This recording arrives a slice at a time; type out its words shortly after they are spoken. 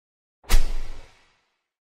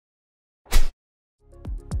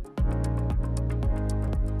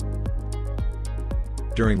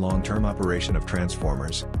During long-term operation of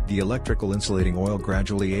transformers, the electrical insulating oil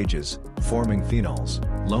gradually ages, forming phenols,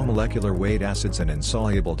 low molecular weight acids and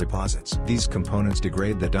insoluble deposits. These components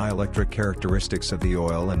degrade the dielectric characteristics of the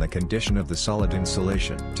oil and the condition of the solid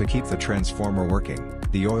insulation. To keep the transformer working,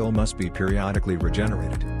 the oil must be periodically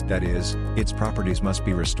regenerated, that is, its properties must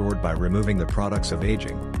be restored by removing the products of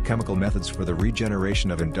aging. Chemical methods for the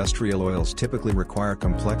regeneration of industrial oils typically require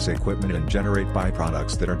complex equipment and generate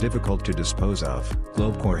byproducts that are difficult to dispose of.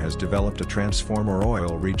 Globcore has developed a transformer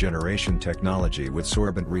oil regeneration technology with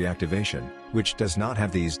sorbent reactivation, which does not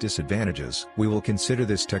have these disadvantages. We will consider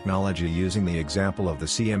this technology using the example of the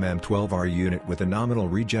CMM-12R unit with a nominal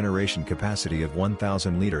regeneration capacity of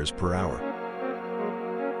 1000 liters per hour.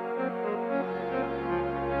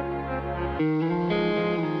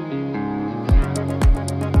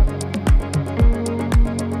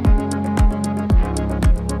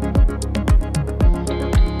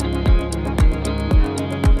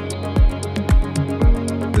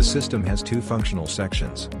 The system has two functional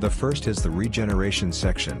sections. The first is the regeneration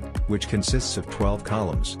section, which consists of 12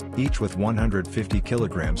 columns, each with 150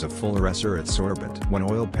 kilograms of full SR adsorbent. When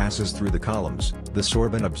oil passes through the columns, the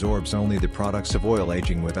sorbent absorbs only the products of oil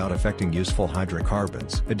aging without affecting useful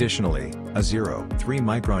hydrocarbons. Additionally, a 0.3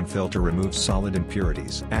 micron filter removes solid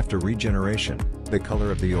impurities. After regeneration, the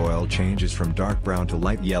color of the oil changes from dark brown to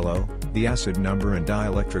light yellow, the acid number and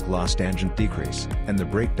dielectric loss tangent decrease, and the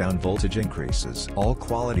breakdown voltage increases. All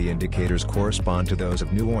quality indicators correspond to those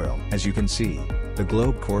of new oil. As you can see, the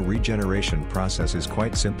Globcore regeneration process is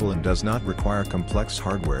quite simple and does not require complex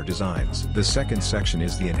hardware designs. The second section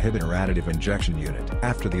is the inhibitor additive injection unit.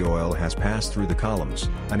 After the oil has passed through the columns,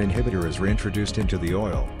 an inhibitor is reintroduced into the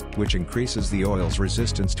oil, which increases the oil's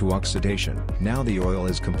resistance to oxidation. Now the oil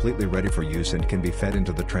is completely ready for use and can be fed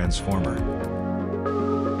into the transformer.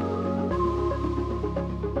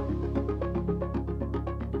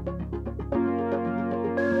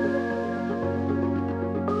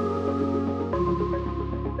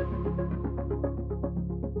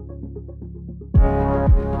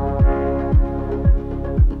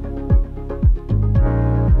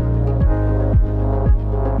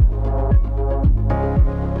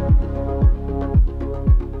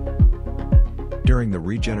 During the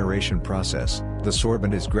regeneration process, the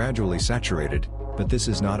sorbent is gradually saturated, but this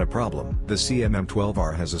is not a problem. The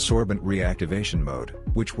CMM-12R has a sorbent reactivation mode,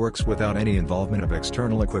 which works without any involvement of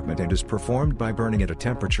external equipment and is performed by burning at a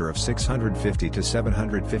temperature of 650 to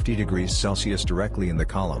 750 degrees Celsius directly in the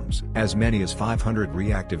columns. As many as 500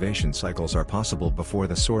 reactivation cycles are possible before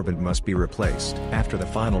the sorbent must be replaced. After the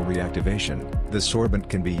final reactivation, the sorbent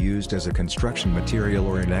can be used as a construction material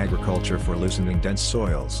or in agriculture for loosening dense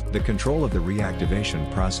soils. The control of the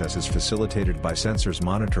reactivation process is facilitated by sensors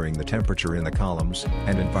monitoring the temperature in the columns,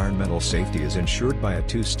 and environmental safety is ensured by a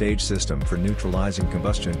two-stage system for neutralizing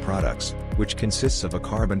combustion products, which consists of a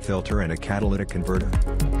carbon filter and a catalytic converter.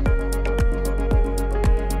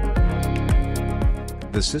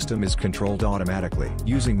 The system is controlled automatically.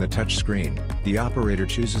 Using the touch screen, the operator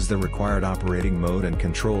chooses the required operating mode and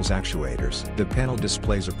controls actuators. The panel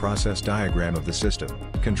displays a process diagram of the system.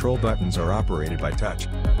 Control buttons are operated by touch.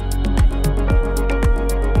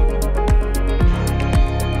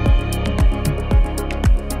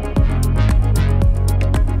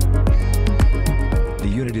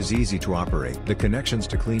 The unit is easy to operate. The connections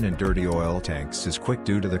to clean and dirty oil tanks is quick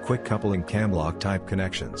due to the quick coupling camlock type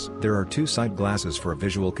connections. There are two side glasses for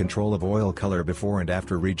visual control of oil color before and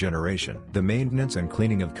after regeneration. The maintenance and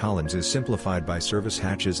cleaning of columns is simplified by service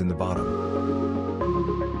hatches in the bottom.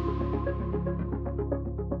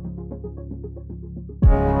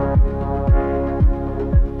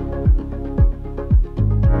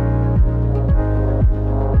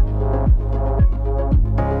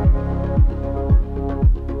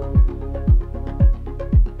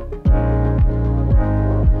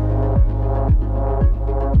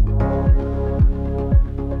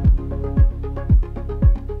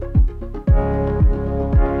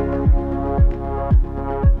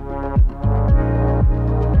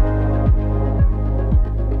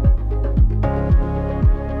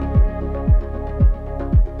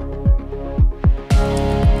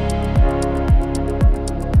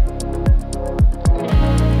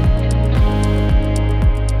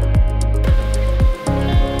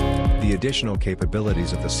 Additional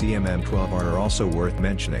capabilities of the CMM-12R are also worth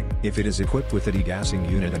mentioning. If it is equipped with a degassing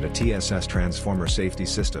unit and a TSS transformer safety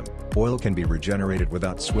system, oil can be regenerated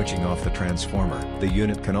without switching off the transformer. The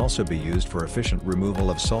unit can also be used for efficient removal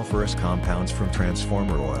of sulfurous compounds from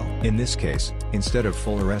transformer oil. In this case, instead of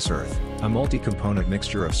full earth, a multi-component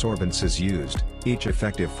mixture of sorbents is used, each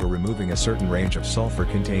effective for removing a certain range of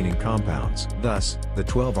sulfur-containing compounds. Thus, the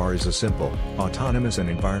 12R is a simple, autonomous and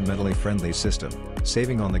environmentally friendly system,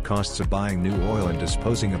 saving on the costs of buying new oil and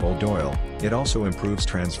disposing of old oil. It also improves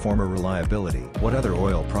transformer reliability. What other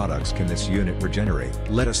oil products can this unit regenerate?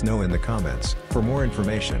 Let us know in the comments. For more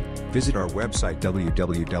information, visit our website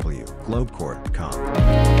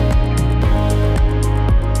www.globecor.com.